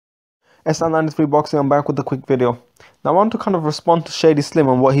SR93 Boxing, I'm back with a quick video. Now I want to kind of respond to Shady Slim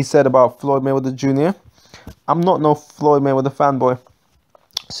on what he said about Floyd Mayweather Jr. I'm not no Floyd Mayweather fanboy,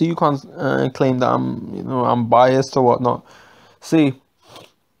 so you can't claim that I'm biased or whatnot. See,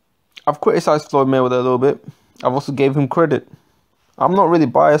 I've criticized Floyd Mayweather a little bit. I've also gave him credit. I'm not really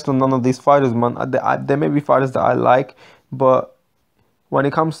biased on none of these fighters, man. There may be fighters that I like, but when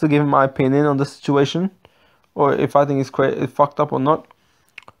it comes to giving my opinion on the situation, or if I think it's fucked up or not,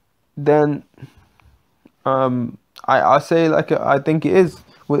 then I say like I think it is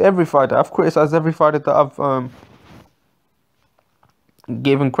with every fighter. I've criticized every fighter that I've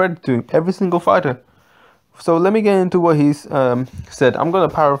given credit to, every single fighter. So let me get into what he's said. I'm gonna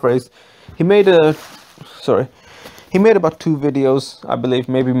paraphrase. He made he made about 2 videos, I believe,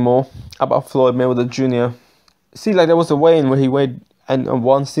 maybe more, about Floyd Mayweather Jr. See, like there was a weigh-in where he weighed at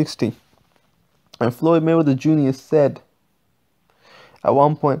 160, and Floyd Mayweather Jr. said at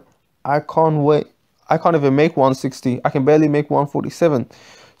one point, I can't even make 160. I can barely make 147.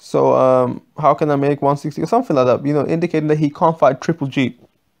 So how can I make 160 or something like that? You know, indicating that he can't fight Triple G.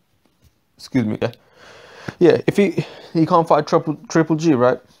 Excuse me. Yeah. If he can't fight Triple G,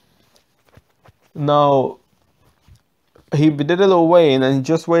 right? Now he did a little weigh-in and he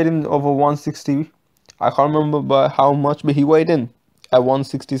just weighed in over 160. I can't remember by how much, but he weighed in at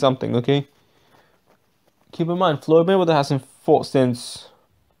 160 something. Okay. Keep in mind, Floyd Mayweather hasn't fought since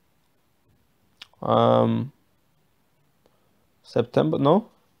September. No,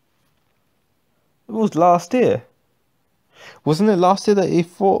 it was last year. Wasn't it last year that he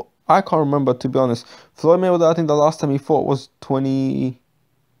fought? I can't remember, to be honest. Floyd Mayweather, I think the last time he fought was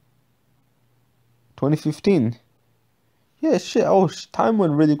 2015. Yeah, shit. Oh, time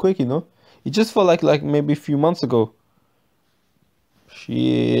went really quick, you know. It just felt like maybe a few months ago.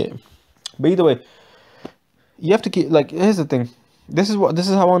 Shit. But either way, you have to keep, like, here's the thing. This is how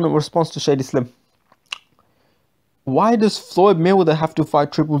I want to respond to Shady Slim. Why does Floyd Mayweather have to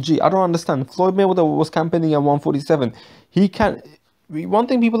fight Triple G? I don't understand. Floyd Mayweather was campaigning at 147. He can. One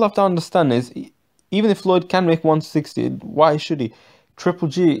thing people have to understand is, even if Floyd can make 160, why should he? Triple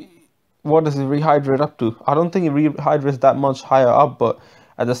G, what does he rehydrate up to? I don't think he rehydrates that much higher up, but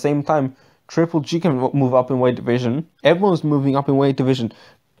at the same time, Triple G can move up in weight division. Everyone's moving up in weight division.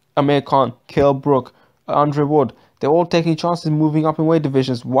 Amir Khan, Kell Brook, Andre Ward. They're all taking chances moving up in weight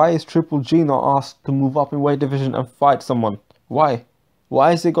divisions. Why is Triple G not asked to move up in weight division and fight someone? Why?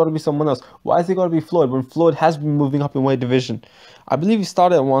 Why is it got to be someone else? Why is it got to be Floyd when Floyd has been moving up in weight division? I believe he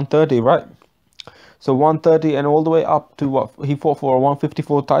started at 130, right? So 130 and all the way up to what? He fought for a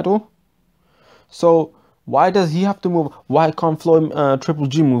 154 title. So why does he have to move? Why can't Floyd Triple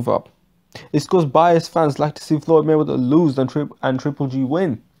G move up? It's because biased fans like to see Floyd Mayweather lose and Triple G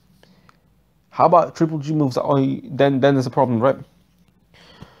win. How about Triple G moves up? Then there's a problem, right?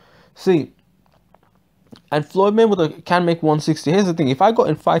 See, and Floyd Mayweather can make 160. Here's the thing: if I got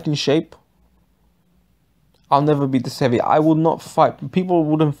in fighting shape, I'll never be this heavy. I would not fight. People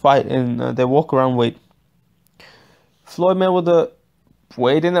wouldn't fight in their walk-around weight. Floyd Mayweather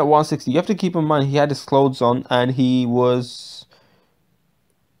weighed in at 160. You have to keep in mind he had his clothes on, and he was,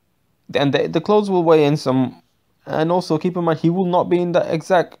 and the clothes will weigh in some. And also keep in mind he will not be in that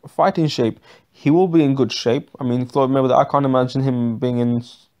exact fighting shape. He will be in good shape. I mean, Floyd Mayweather, I can't imagine him being in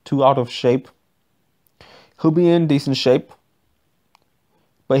too out of shape. He'll be in decent shape,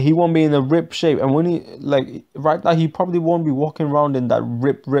 but he won't be in a ripped shape. And when he, like, right now, he probably won't be walking around in that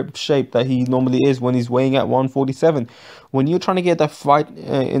ripped shape that he normally is when he's weighing at 147. When you're trying to get that fight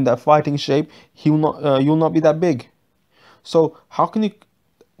in that fighting shape, you'll not be that big. So how can you?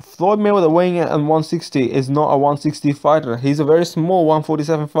 Floyd Mayweather weighing in at 160 is not a 160 fighter. He's a very small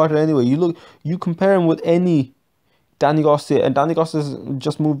 147 fighter anyway. You compare him with any Danny Garcia, and Danny Garcia's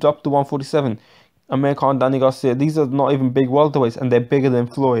just moved up to 147. Amir Khan, Danny Garcia, these are not even big welterweights, and they're bigger than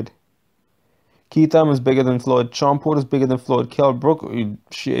Floyd. Keith Thurman is bigger than Floyd. Sean Porter is bigger than Floyd. Kell Brook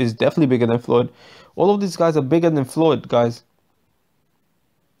is definitely bigger than Floyd. All of these guys are bigger than Floyd, guys.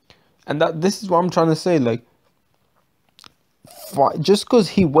 And this is what I'm trying to say, like, just because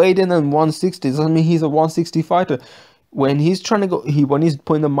he weighed in at 160 doesn't mean he's a 160 fighter. When he's trying to go, when he's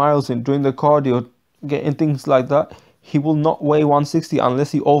putting the miles in, doing the cardio, getting things like that, he will not weigh 160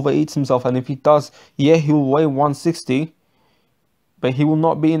 unless he overeats himself. And if he does, yeah, he will weigh 160, but he will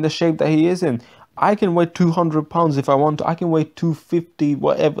not be in the shape that he is in. I can weigh 200 pounds if I want to. I can weigh 250,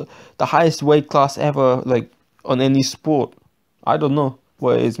 whatever, the highest weight class ever, like on any sport. I don't know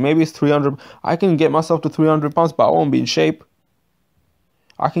what it is. Maybe it's 300. I can get myself to 300 pounds, but I won't be in shape.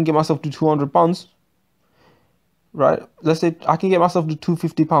 I can get myself to 200 pounds, right? Let's say I can get myself to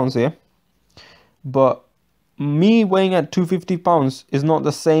 250 pounds here. But me weighing at 250 pounds is not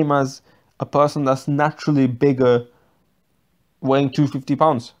the same as a person that's naturally bigger weighing 250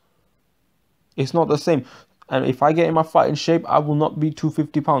 pounds. It's not the same. And if I get in my fighting shape, I will not be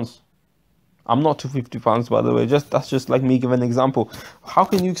 250 pounds. I'm not 250 pounds, by the way. That's just like me giving an example. How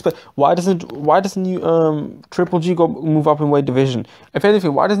can you expect? Why doesn't you Triple G go move up in weight division? If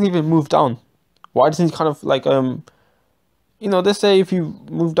anything, why doesn't he even move down? Why doesn't he kind of like they say if you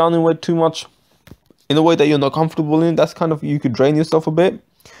move down in weight too much, in a way that you're not comfortable in, that's kind of, you could drain yourself a bit.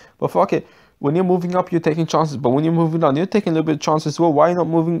 But fuck it, when you're moving up, you're taking chances. But when you're moving down, you're taking a little bit of chances as well. Why not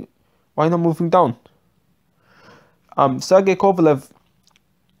moving? Why not moving down? Sergey Kovalev,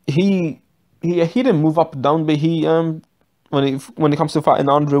 he didn't move up and down, but he when it comes to fighting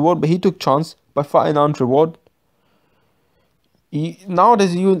Andre Ward, but he took chance by fighting Andre Ward.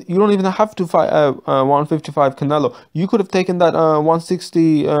 Nowadays, you don't even have to fight 155 Canelo. You could have taken that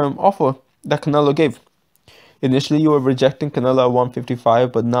 160 offer that Canelo gave. Initially, you were rejecting Canelo at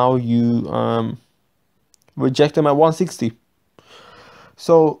 155, but now you reject him at 160.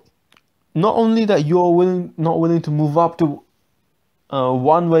 So not only that you're not willing to move up to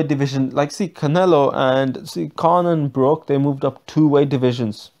one weight division, like see Canelo and see Khan and Brook, they moved up 2 weight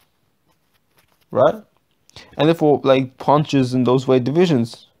divisions, right? And therefore, like punches in those weight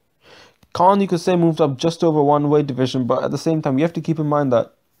divisions. Khan, you could say, moved up just over 1 weight division, but at the same time, you have to keep in mind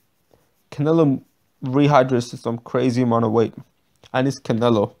that Canelo rehydrates some crazy amount of weight, and it's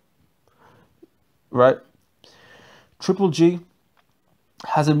Canelo, right? Triple G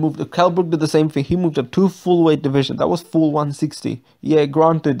hasn't moved. Kell Brook did the same thing. He moved up 2 full weight division. That was full 160. Yeah,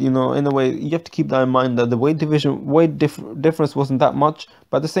 granted, in a way, you have to keep that in mind that the weight difference wasn't that much,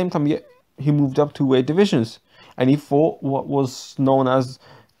 but at the same time, yeah, he moved up 2 weight divisions, and he fought what was known as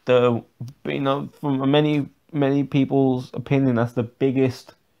from many people's opinion as the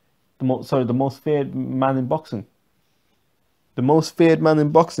biggest, the most feared man in boxing. The most feared man in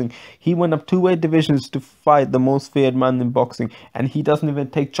boxing. He went up 2 weight divisions to fight the most feared man in boxing, and he doesn't even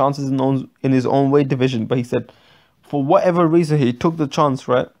take chances in his own weight division. But he said, for whatever reason, he took the chance,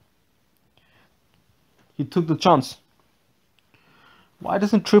 right? He took the chance. Why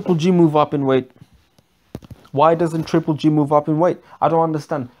doesn't Triple G move up in weight? Why doesn't Triple G move up in weight? I don't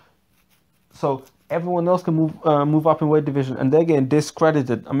understand. So everyone else can move up in weight division, and they're getting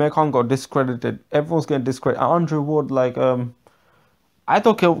discredited. Amir Khan got discredited. Everyone's getting discredited. Andre Ward, like I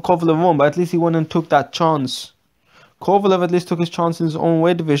thought Kovalev won, but at least he went and took that chance. Kovalev at least took his chance in his own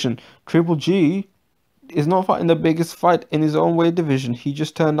weight division. Triple G is not fighting the biggest fight in his own weight division. He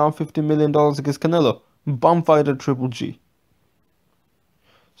just turned down $50 million against Canelo. Bum fighter Triple G.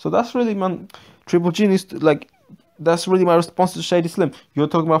 So that's really, man, Triple G needs to, like, that's really my response to Shady Slim. You're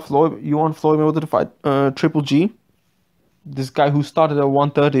talking about Floyd, you want Floyd Mayweather to fight Triple G? This guy who started at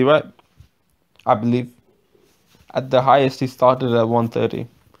 130, right? I believe. At the highest, he started at 130.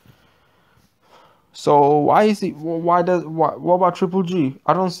 So why is he, what about Triple G?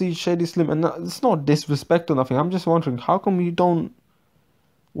 I don't see Shady Slim, and it's not disrespect or nothing. I'm just wondering, how come I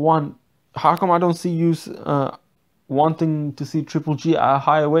don't see you wanting to see Triple G at a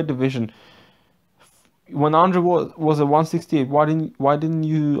higher weight division? When Andre was at 168, why didn't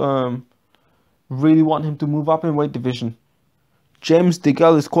you really want him to move up in weight division? James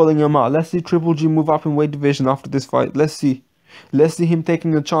DeGale is calling him out. Let's see Triple G move up in weight division after this fight. Let's see him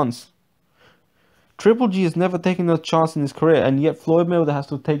taking a chance. Triple G has never taken a chance in his career, and yet Floyd Mayweather has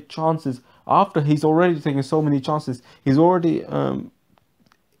to take chances after he's already taken so many chances. He's already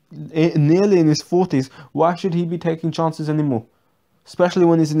nearly in his 40s. Why should he be taking chances anymore? Especially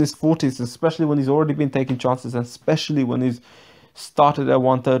when he's in his 40s, especially when he's already been taking chances, and especially when he's started at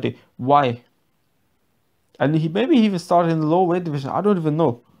 130. Why? And maybe he even started in the lower weight division. I don't even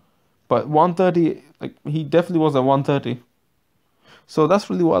know. But 130, like, he definitely was at 130. So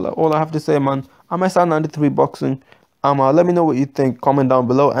that's really all I have to say, man. I'm SR93 Boxing. Let me know what you think. Comment down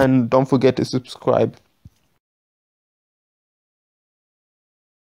below, and don't forget to subscribe.